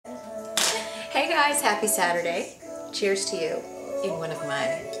Hey guys, happy Saturday. Cheers to you in one of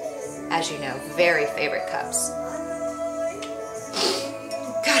my, as you know, very favorite cups.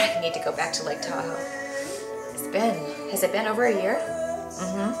 God, I need to go back to Lake Tahoe. Has it been over a year?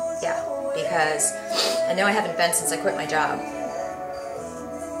 Yeah, because I know I haven't been since I quit my job.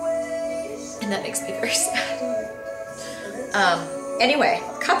 And that makes me very sad. Anyway,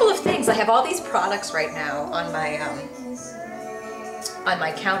 a couple of things. I have all these products right now on my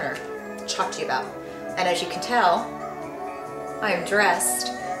counter to talk to you about. And as you can tell, I am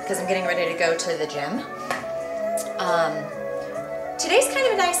dressed because I'm getting ready to go to the gym. Today's kind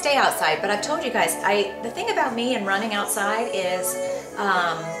of a nice day outside, but I've told you guys, the thing about me and running outside is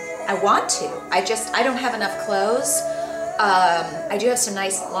I want to. I don't have enough clothes. I do have some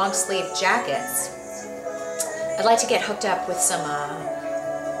nice long sleeve jackets. I'd like to get hooked up with some,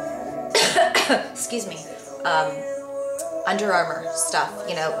 excuse me, Under Armour stuff,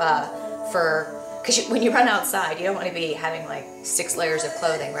 you know, because when you run outside, you don't want to be having like 6 layers of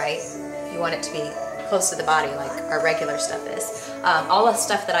clothing, right? You want it to be close to the body like our regular stuff is. All the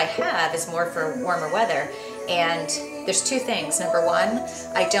stuff that I have is more for warmer weather, and there's 2 things. Number 1,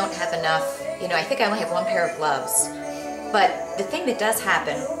 I don't have enough, you know, I think I only have 1 pair of gloves. But the thing that does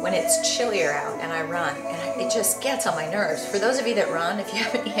happen when it's chillier out and I run, and it just gets on my nerves. For those of you that run, if you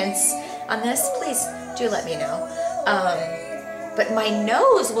have any hints on this, please do let me know. But my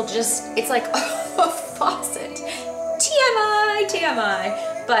nose will just, it's like a faucet. TMI, TMI.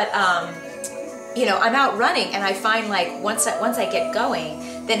 But, you know, I'm out running and I find like once I get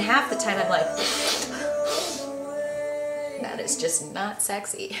going, then half the time I'm like, that is just not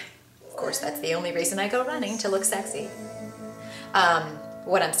sexy. Of course, that's the only reason I go running, to look sexy.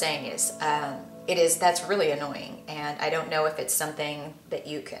 What I'm saying is, that's really annoying, and I don't know if it's something that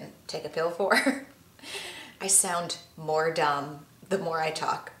you can take a pill for. I sound more dumb the more I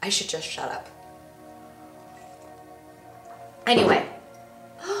talk. I should just shut up. Anyway,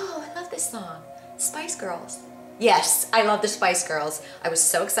 oh, I love this song, Spice Girls. Yes, I love the Spice Girls. I was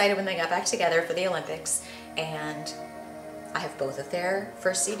so excited when they got back together for the Olympics, and I have both of their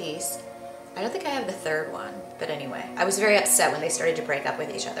first CDs. I don't think I have the 3rd one, but anyway, I was very upset when they started to break up with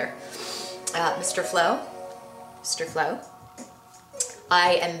each other. Mr. Flo,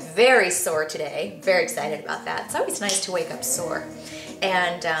 I am very sore today, very excited about that. It's always nice to wake up sore.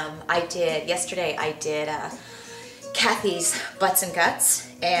 And yesterday I did Kathy's Butts and Guts,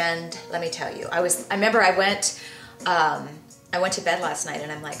 and let me tell you, I remember I went to bed last night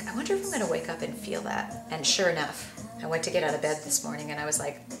and I'm like, I wonder if I'm gonna wake up and feel that. And sure enough, I went to get out of bed this morning and I was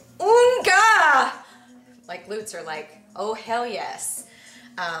like, Oonga! Like glutes are like, oh hell yes.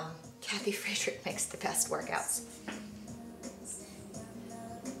 Kathy Friedrich makes the best workouts.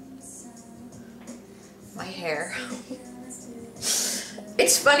 My hair.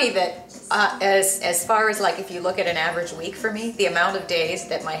 It's funny that as far as like if you look at an average week for me, the amount of days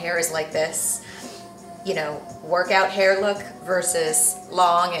that my hair is like this, you know, workout hair look versus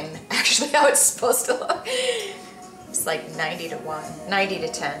long and actually how it's supposed to look. It's like 90 to 1, 90 to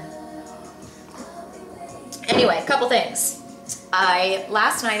 10. Anyway, a couple things.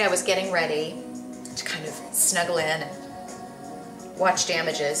 Last night I was getting ready to kind of snuggle in and watch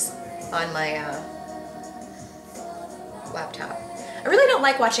Damages on my laptop. I really don't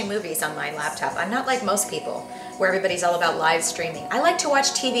like watching movies on my laptop. I'm not like most people where everybody's all about live streaming. I like to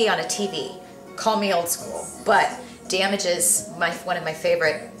watch TV on a TV. Call me old school, but Damages, one of my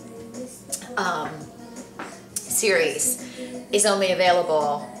favorite series, is only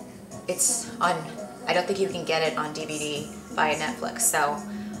available, it's on, I don't think you can get it on DVD via Netflix, so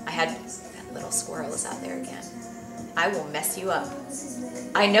that little squirrel is out there again. I will mess you up.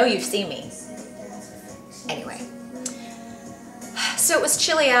 I know you've seen me. Anyway, so it was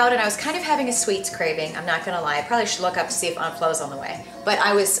chilly out and I was kind of having a sweets craving, I'm not gonna lie. I probably should look up to see if Aunt Flo's on the way. But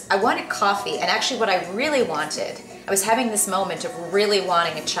I wanted coffee, and actually what I really wanted, I was having this moment of really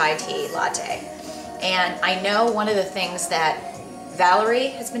wanting a chai tea latte. And I know one of the things that Valerie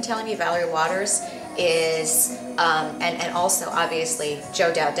has been telling me, Valerie Waters, is, and also obviously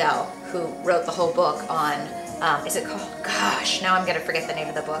Joe Dowdell, who wrote the whole book on, is it called, gosh, now I'm gonna forget the name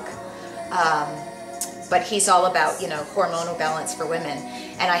of the book. But he's all about, you know, hormonal balance for women.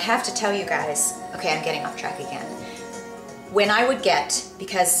 And I have to tell you guys, okay, I'm getting off track again. When I would get,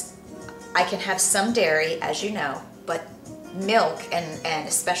 because I can have some dairy, as you know, but milk and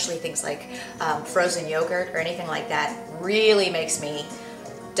especially things like frozen yogurt or anything like that really makes me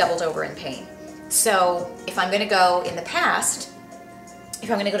doubled over in pain. So if I'm gonna go, in the past,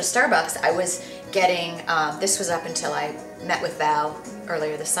 if I'm gonna go to Starbucks, I was getting, this was up until I met with Val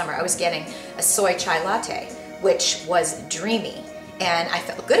earlier this summer, I was getting a soy chai latte, which was dreamy. And I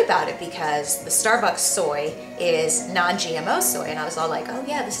felt good about it because the Starbucks soy is non-GMO soy. And I was all like, oh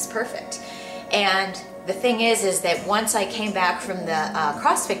yeah, this is perfect. And the thing is that once I came back from the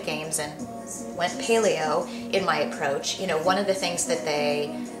CrossFit Games and went paleo in my approach, you know, one of the things that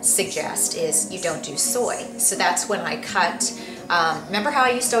they suggest is you don't do soy. So that's when I cut. Remember how I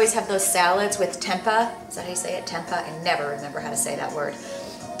used to always have those salads with tempeh? Is that how you say it? Tempeh? I never remember how to say that word.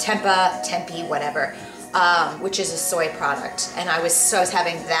 Tempeh, tempeh, whatever, which is a soy product. And I was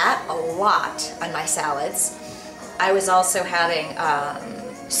having that a lot on my salads. I was also having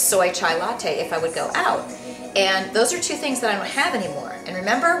soy chai latte if I would go out. And those are two things that I don't have anymore. And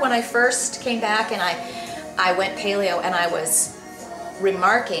remember when I first came back and I went paleo, and I was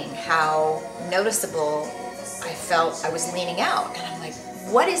remarking how noticeable I felt I was leaning out. And I'm like,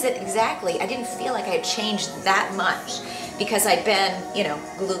 what is it exactly? I didn't feel like I had changed that much because I'd been, you know,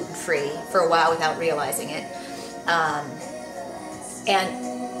 gluten-free for a while without realizing it.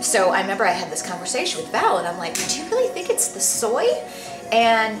 And so I remember I had this conversation with Val, and I'm like, do you really think it's the soy?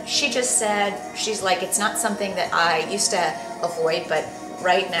 And she just said, she's like, it's not something that I used to avoid, but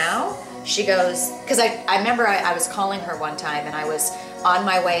right now, she goes, because I remember I was calling her one time, and I was on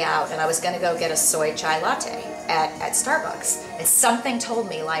my way out, and I was going to go get a soy chai latte at Starbucks. And something told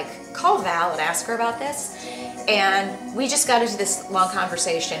me, like, call Val and ask her about this. And we just got into this long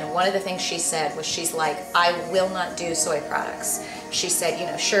conversation, and one of the things she said was, she's like, I will not do soy products. She said, you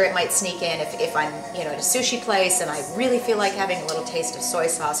know, sure, it might sneak in if I'm, you know, at a sushi place and I really feel like having a little taste of soy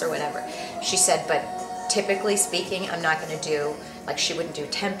sauce or whatever. She said, but typically speaking, I'm not going to do, like, she wouldn't do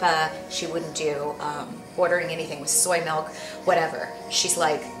tempeh, she wouldn't do ordering anything with soy milk, whatever. She's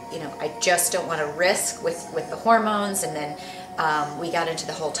like, you know, I just don't want to risk with the hormones. And then we got into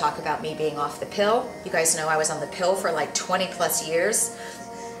the whole talk about me being off the pill. You guys know I was on the pill for like 20 plus years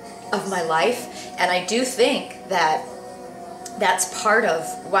of my life. And I do think that that's part of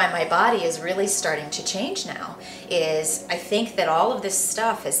why my body is really starting to change now, is I think that all of this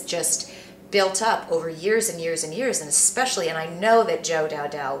stuff has just built up over years and years and years, and especially, and I know that Joe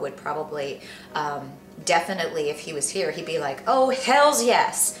Dowdell would probably, definitely, if he was here, he'd be like, oh, hells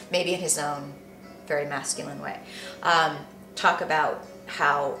yes, maybe in his own very masculine way, talk about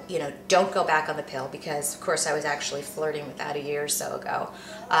how, you know, don't go back on the pill, because of course I was actually flirting with that a year or so ago.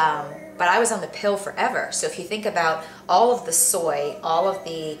 But I was on the pill forever. So if you think about all of the soy, all of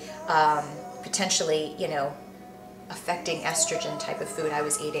the potentially, you know, affecting estrogen type of food I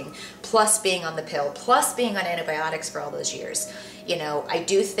was eating, plus being on the pill, plus being on antibiotics for all those years, you know, I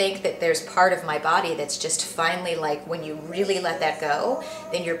do think that there's part of my body that's just finally, like, when you really let that go,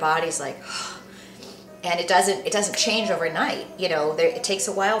 then your body's like, and it doesn't change overnight. You know, it takes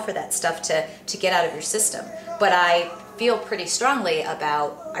a while for that stuff to get out of your system. But I feel pretty strongly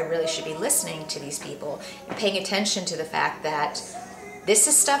about, I really should be listening to these people and paying attention to the fact that this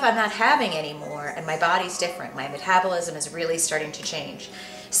is stuff I'm not having anymore, and my body's different. My metabolism is really starting to change.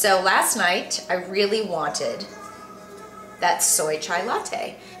 So last night, I really wanted that soy chai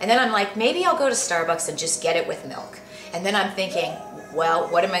latte. And then I'm like, maybe I'll go to Starbucks and just get it with milk. And then I'm thinking, well,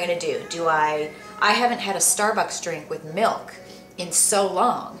 what am I gonna do? I haven't had a Starbucks drink with milk in so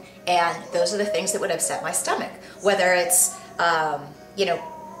long, and those are the things that would upset my stomach. Whether it's, you know,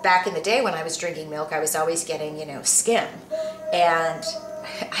 back in the day when I was drinking milk, I was always getting, you know, skim. And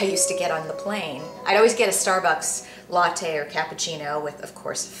I used to get on the plane. I'd always get a Starbucks latte or cappuccino with, of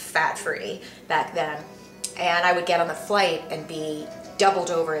course, fat-free back then. And I would get on the flight and be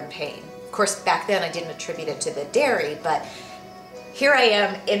doubled over in pain. Of course, back then I didn't attribute it to the dairy, but here I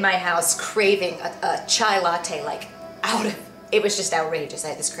am in my house craving a chai latte, like it was just outrageous. I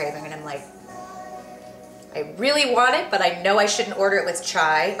had this craving, and I'm like, I really want it, but I know I shouldn't order it with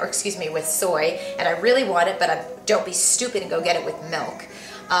chai, or excuse me, with soy, and I really want it, but don't be stupid and go get it with milk.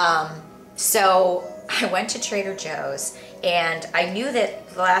 So I went to Trader Joe's, and I knew that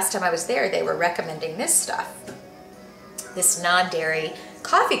the last time I was there, they were recommending this stuff, this non-dairy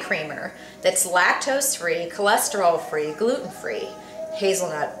coffee creamer that's lactose-free, cholesterol-free, gluten-free,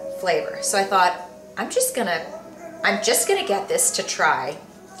 hazelnut flavor. So I thought, I'm just gonna get this to try.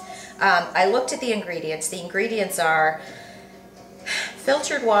 I looked at the ingredients. The ingredients are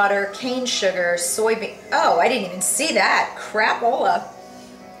filtered water, cane sugar, soybean. Oh, I didn't even see that. Crapola.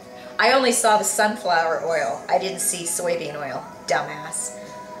 I only saw the sunflower oil. I didn't see soybean oil. Dumbass.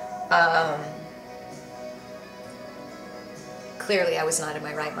 Clearly I was not in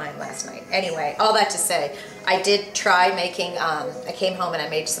my right mind last night. Anyway, all that to say, I did try making, I came home and I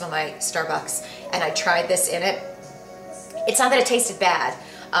made some of my Starbucks, and I tried this in it. It's not that it tasted bad,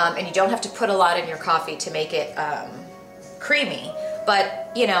 and you don't have to put a lot in your coffee to make it creamy,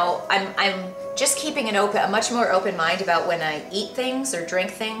 But you know, I'm just keeping a much more open mind about when I eat things or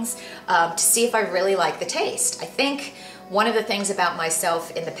drink things, to see if I really like the taste. I think one of the things about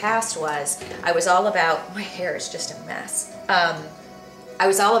myself in the past was I was all about, my hair is just a mess. I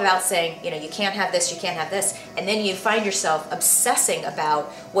was all about saying, you know, you can't have this, you can't have this, and then you find yourself obsessing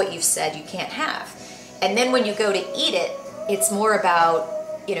about what you've said you can't have. And then when you go to eat it, it's more about,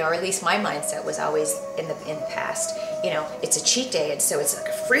 you know, or at least my mindset was always in the past, you know, it's a cheat day, and so it's like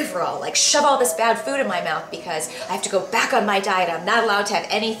a free-for-all, like shove all this bad food in my mouth because I have to go back on my diet, I'm not allowed to have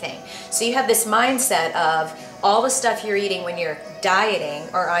anything. So you have this mindset of all the stuff you're eating when you're dieting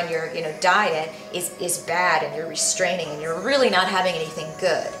or on your, you know, diet is bad, and you're restraining, and you're really not having anything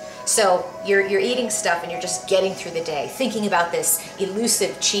good. So you're eating stuff and you're just getting through the day, thinking about this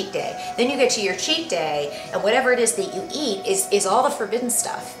elusive cheat day. Then you get to your cheat day, and whatever it is that you eat is all the forbidden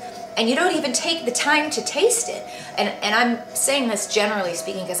stuff. And you don't even take the time to taste it. And I'm saying this generally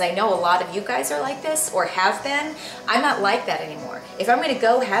speaking because I know a lot of you guys are like this or have been. I'm not like that anymore. If I'm going to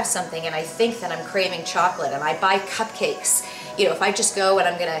go have something and I think that I'm craving chocolate and I buy cupcakes, you know, if I just go and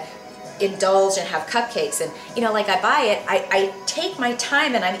I'm going to indulge and have cupcakes, and you know, like I buy it, I take my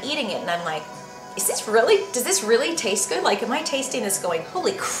time and I'm eating it, and I'm like, does this really taste good? Like, am I tasting this going,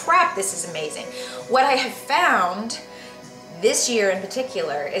 holy crap, this is amazing? What I have found this year in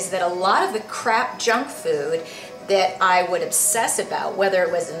particular is that a lot of the crap junk food that I would obsess about, whether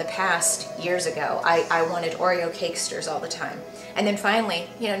it was in the past years ago, I wanted Oreo cakesters all the time. And then finally,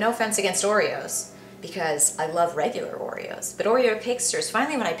 you know, no offense against Oreos, because I love regular Oreos, but Oreo cakesters,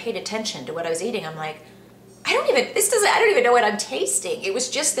 finally when I paid attention to what I was eating, I'm like, I don't even know what I'm tasting. It was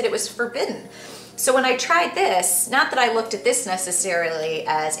just that it was forbidden. So when I tried this, not that I looked at this necessarily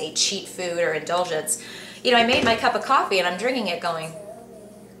as a cheat food or indulgence, you know, I made my cup of coffee and I'm drinking it going,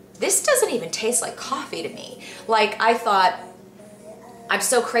 this doesn't even taste like coffee to me. Like, I thought, I'm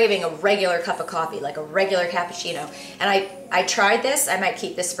so craving a regular cup of coffee, like a regular cappuccino. And I tried this, I might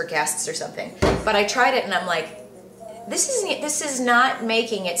keep this for guests or something, but I tried it and I'm like, this is not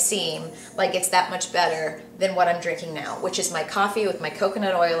making it seem like it's that much better than what I'm drinking now, which is my coffee with my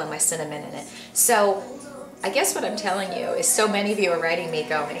coconut oil and my cinnamon in it. So I guess what I'm telling you is so many of you are writing me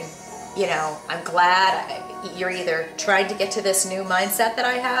going, you know, I'm glad you're either trying to get to this new mindset that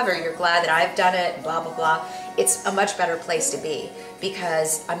I have, or you're glad that I've done it, and blah, blah, blah. It's a much better place to be,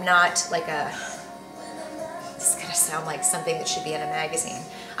 because I'm not like this is gonna sound like something that should be in a magazine.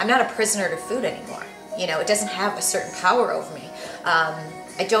 I'm not a prisoner to food anymore. You know, it doesn't have a certain power over me.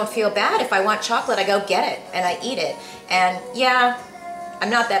 I don't feel bad. If I want chocolate, I go get it and I eat it. And yeah, I'm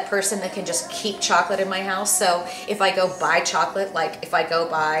not that person that can just keep chocolate in my house. So if I go buy chocolate, like if I go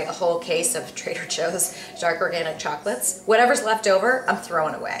buy a whole case of Trader Joe's dark organic chocolates, whatever's left over, I'm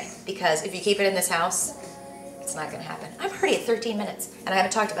throwing away. Because if you keep it in this house, it's not gonna happen. I'm already at 13 minutes and I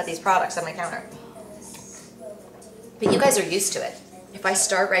haven't talked about these products on my counter. But you guys are used to it. If I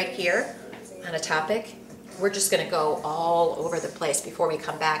start right here on a topic, we're just gonna go all over the place before we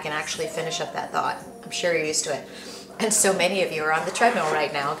come back and actually finish up that thought. I'm sure you're used to it. And so many of you are on the treadmill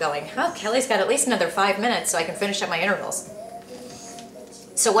right now going, oh, Kelly's got at least another 5 minutes so I can finish up my intervals.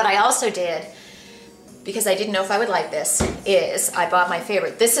 So what I also did, because I didn't know if I would like this, is I bought my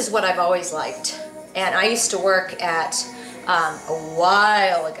favorite. This is what I've always liked. And I used to work at, a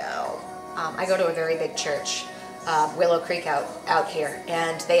while ago, I go to a very big church, Willow Creek out here,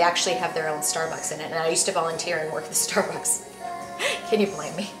 and they actually have their own Starbucks in it. And I used to volunteer and work at the Starbucks. Can you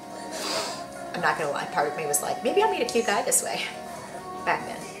blame me? I'm not gonna lie, part of me was like, maybe I'll meet a cute guy this way, back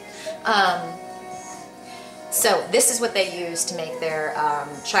then. So this is what they use to make their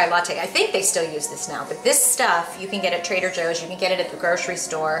chai latte. I think they still use this now, but this stuff you can get at Trader Joe's, you can get it at the grocery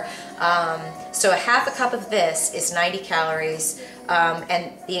store. So a half a cup of this is 90 calories,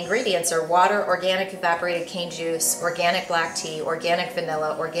 and the ingredients are water, organic evaporated cane juice, organic black tea, organic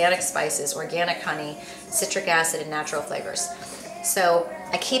vanilla, organic spices, organic honey, citric acid, and natural flavors. So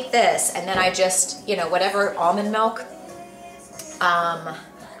I keep this, and then I just, you know, whatever almond milk.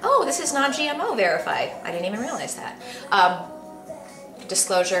 Oh, this is non-GMO verified. I didn't even realize that.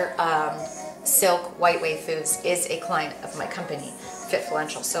 Disclosure, Silk White Wave Foods is a client of my company,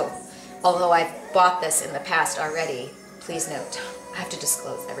 Fitfluential. So although I've bought this in the past already, please note, I have to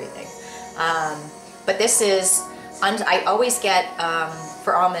disclose everything. But this is, I always get,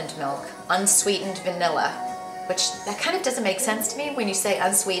 for almond milk, unsweetened vanilla, which that kind of doesn't make sense to me when you say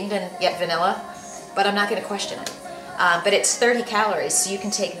unsweetened and yet vanilla, but I'm not going to question it. But it's 30 calories, so you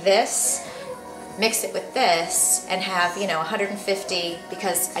can take this, mix it with this, and have, you know, 150,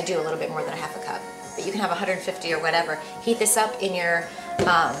 because I do a little bit more than a half a cup, but you can have 150 or whatever. Heat this up in your,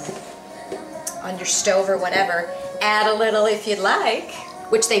 on your stove or whatever, add a little if you'd like,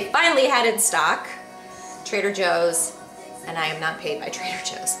 which they finally had in stock. Trader Joe's, and I am not paid by Trader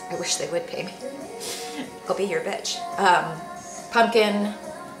Joe's. I wish they would pay me. I'll be your bitch. Pumpkin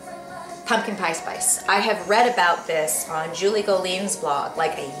pie spice. I have read about this on Julie Golin's blog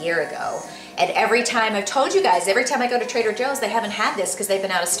like a year ago. And every time, I've told you guys, every time I go to Trader Joe's, they haven't had this because they've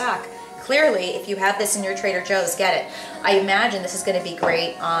been out of stock. Clearly, if you have this in your Trader Joe's, get it. I imagine this is going to be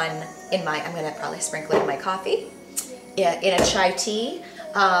great I'm going to probably sprinkle it in my coffee, in a chai tea,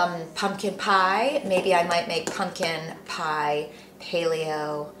 pumpkin pie. Maybe I might make pumpkin pie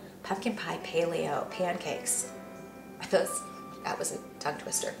paleo pancakes. That was a tongue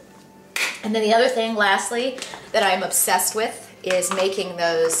twister. And then the other thing, lastly, that I'm obsessed with is making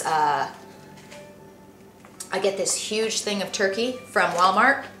those, I get this huge thing of turkey from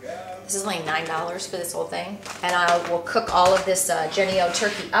Walmart. This is only $9 for this whole thing. And I will cook all of this Jennie-O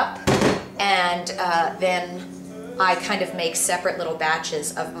turkey up, and then I kind of make separate little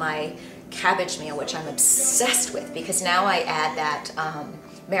batches of my cabbage meal, which I'm obsessed with because now I add that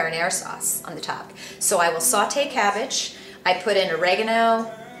marinara sauce on the top. So I will saute cabbage. I put in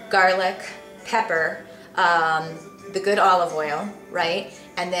oregano, garlic, pepper, the good olive oil, right?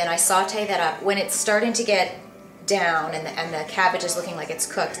 And then I saute that up. When it's starting to get down and the cabbage is looking like it's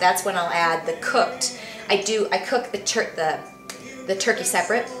cooked, that's when I'll add the cooked. I cook the turkey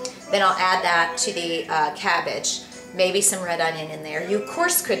separate, then I'll add that to the cabbage, maybe some red onion in there. You of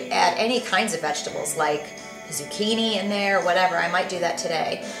course could add any kinds of vegetables like zucchini in there or whatever. I might do that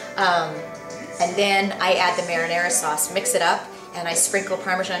today. And then I add the marinara sauce, mix it up, and I sprinkle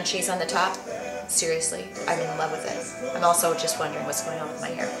Parmesan cheese on the top. Seriously, I'm in love with it. I'm also just wondering what's going on with my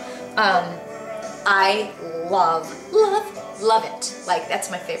hair. I love it. Like, that's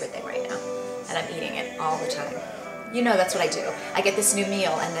my favorite thing right now. And I'm eating it all the time. You know that's what I do. I get this new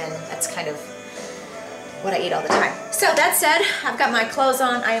meal, and then that's kind of what I eat all the time. So that said, I've got my clothes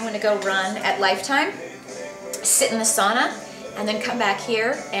on. I am going to go run at Lifetime, sit in the sauna, and then come back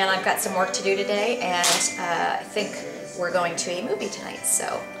here. And I've got some work to do today, and I think we're going to a movie tonight.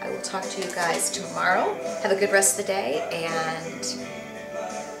 So I will talk to you guys tomorrow. Have a good rest of the day, and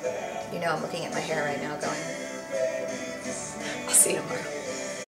you know I'm looking at my hair right now going, I'll see you tomorrow.